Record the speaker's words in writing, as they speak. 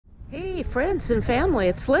Hey friends and family,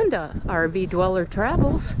 it's Linda, RV Dweller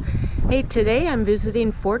Travels. Hey, today I'm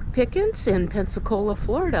visiting Fort Pickens in Pensacola,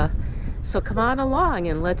 Florida. So come on along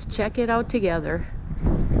and let's check it out together.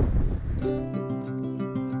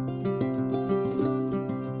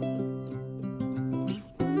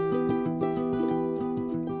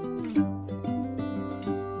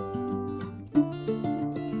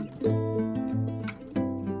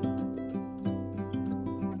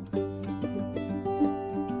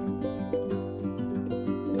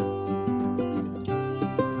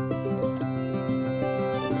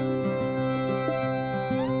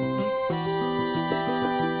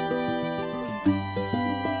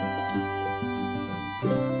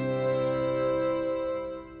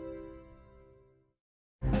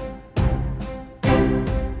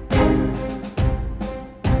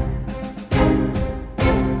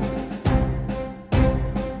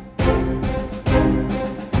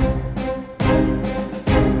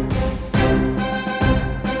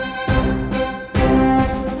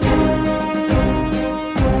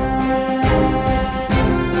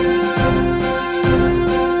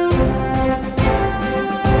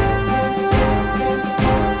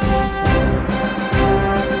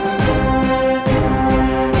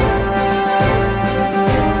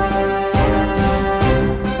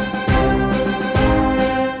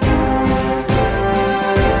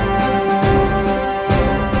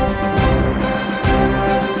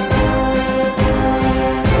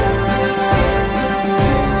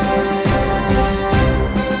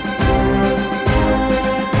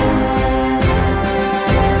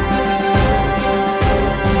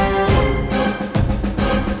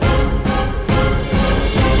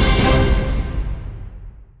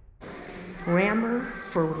 Rammer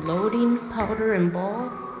for loading powder and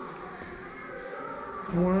ball.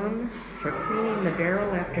 Worm for cleaning the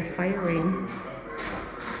barrel after firing.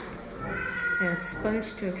 And a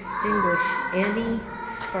sponge to extinguish any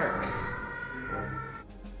sparks.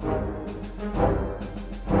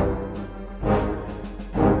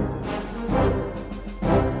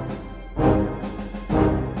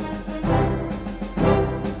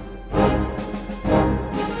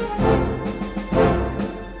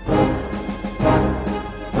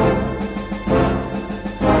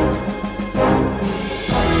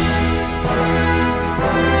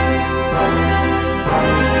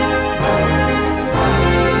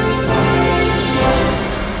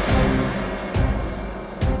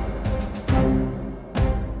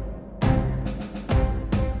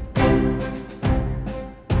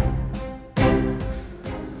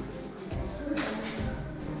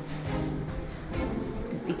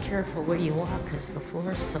 Be careful where you walk because the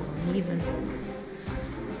floor is so uneven.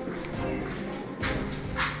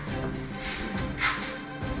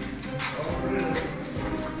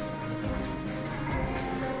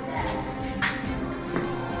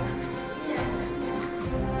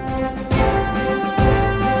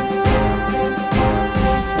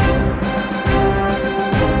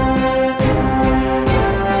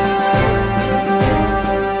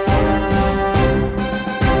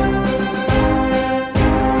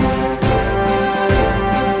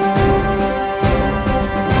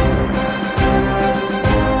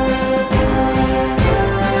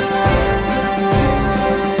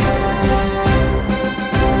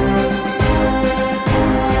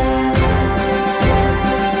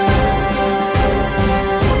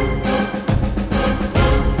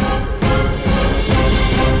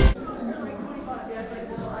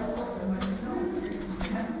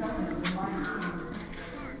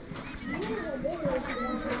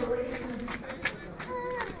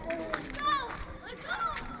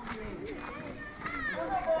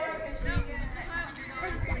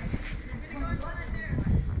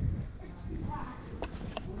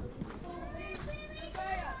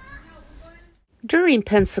 During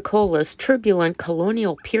Pensacola's turbulent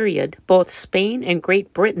colonial period, both Spain and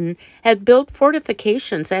Great Britain had built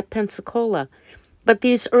fortifications at Pensacola, but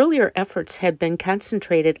these earlier efforts had been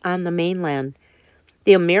concentrated on the mainland.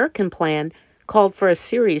 The American plan called for a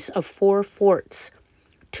series of 4 forts,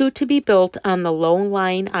 2 to be built on the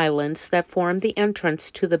low-lying islands that formed the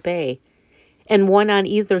entrance to the bay, and 1 on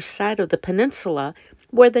either side of the peninsula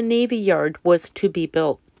where the Navy Yard was to be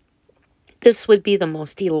built. This would be the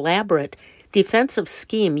most elaborate defensive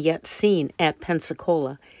scheme yet seen at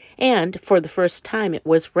Pensacola, and for the first time it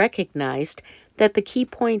was recognized that the key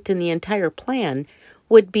point in the entire plan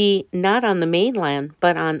would be not on the mainland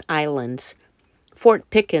but on islands. Fort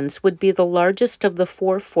Pickens would be the largest of the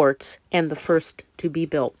 4 forts and the first to be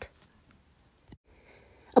built.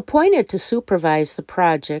 Appointed to supervise the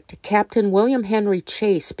project, Captain William Henry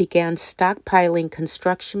Chase began stockpiling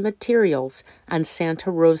construction materials on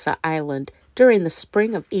Santa Rosa Island during the spring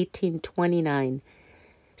of 1829.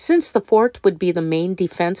 Since the fort would be the main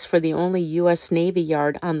defense for the only U.S. Navy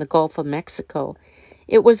yard on the Gulf of Mexico,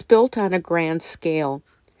 it was built on a grand scale.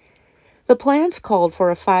 The plans called for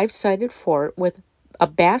a 5-sided fort with a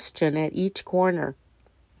bastion at each corner.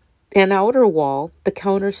 An outer wall, the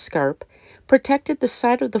counterscarp, protected the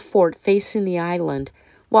side of the fort facing the island,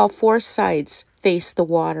 while 4 sides faced the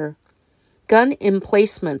water. Gun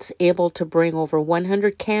emplacements able to bring over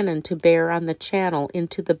 100 cannon to bear on the channel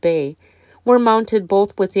into the bay were mounted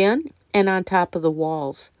both within and on top of the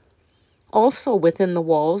walls. Also within the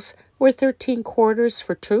walls were 13 quarters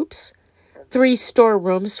for troops, 3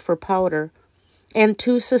 storerooms for powder, and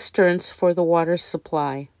 2 cisterns for the water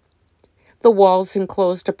supply. The walls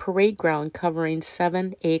enclosed a parade ground covering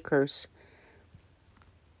 7 acres.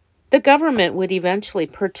 The government would eventually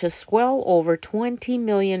purchase well over 20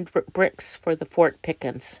 million bricks for the Fort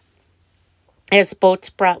Pickens. As boats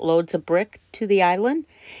brought loads of brick to the island,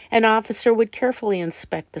 an officer would carefully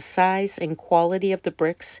inspect the size and quality of the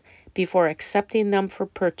bricks before accepting them for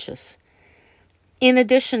purchase. In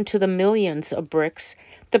addition to the millions of bricks,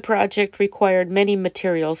 the project required many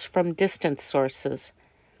materials from distant sources.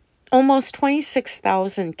 Almost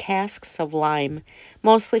 26,000 casks of lime,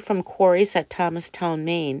 mostly from quarries at Thomastown,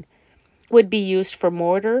 Maine, would be used for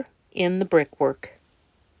mortar in the brickwork.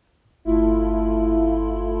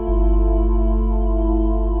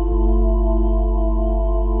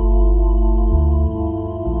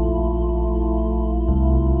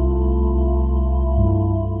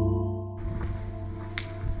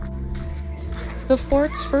 The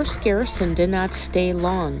fort's first garrison did not stay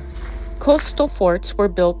long. Coastal forts were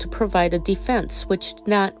built to provide a defense which did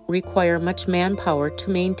not require much manpower to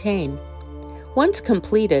maintain. Once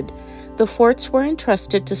completed, the forts were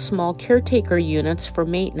entrusted to small caretaker units for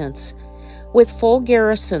maintenance, with full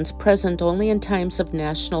garrisons present only in times of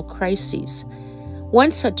national crises.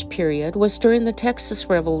 One such period was during the Texas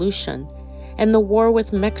Revolution and the war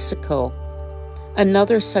with Mexico.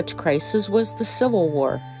 Another such crisis was the Civil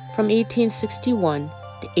War from 1861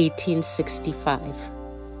 to 1865.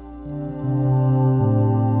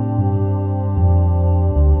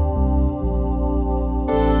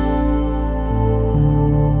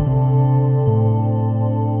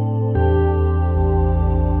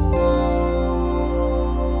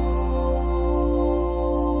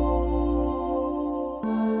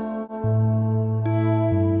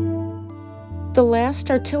 The last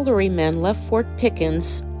artillerymen left Fort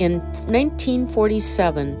Pickens in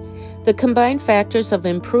 1947. The combined factors of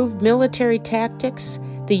improved military tactics,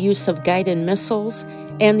 the use of guided missiles,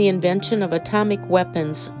 and the invention of atomic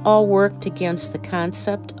weapons all worked against the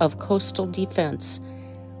concept of coastal defense.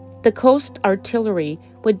 The coast artillery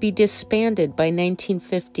would be disbanded by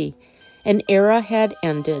 1950. An era had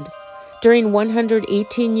ended. During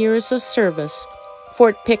 118 years of service,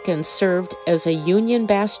 Fort Pickens served as a Union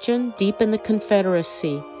bastion deep in the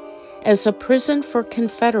Confederacy, as a prison for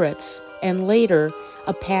Confederates and later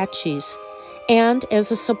Apaches, and as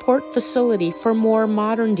a support facility for more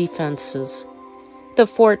modern defenses. The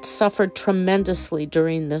fort suffered tremendously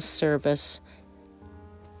during this service.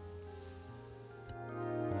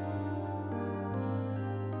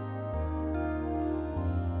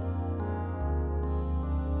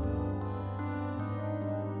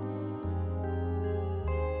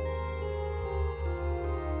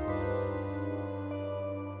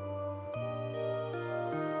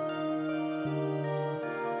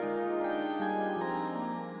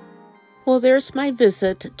 Well, there's my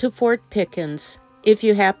visit to Fort Pickens. If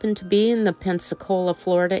you happen to be in the Pensacola,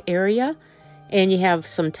 Florida area and you have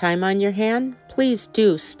some time on your hand, please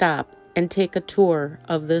do stop and take a tour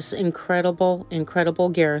of this incredible, incredible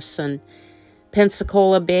garrison.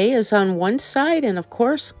 Pensacola Bay is on one side and, of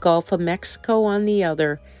course, Gulf of Mexico on the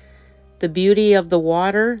other. The beauty of the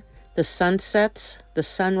water, the sunsets, the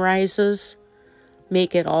sunrises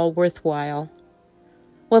make it all worthwhile.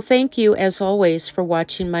 Well, thank you, as always, for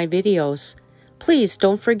watching my videos. Please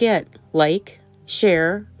don't forget, like,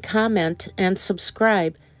 share, comment, and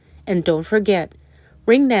subscribe. And don't forget,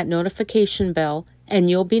 ring that notification bell and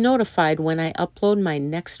you'll be notified when I upload my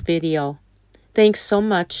next video. Thanks so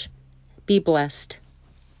much. Be blessed.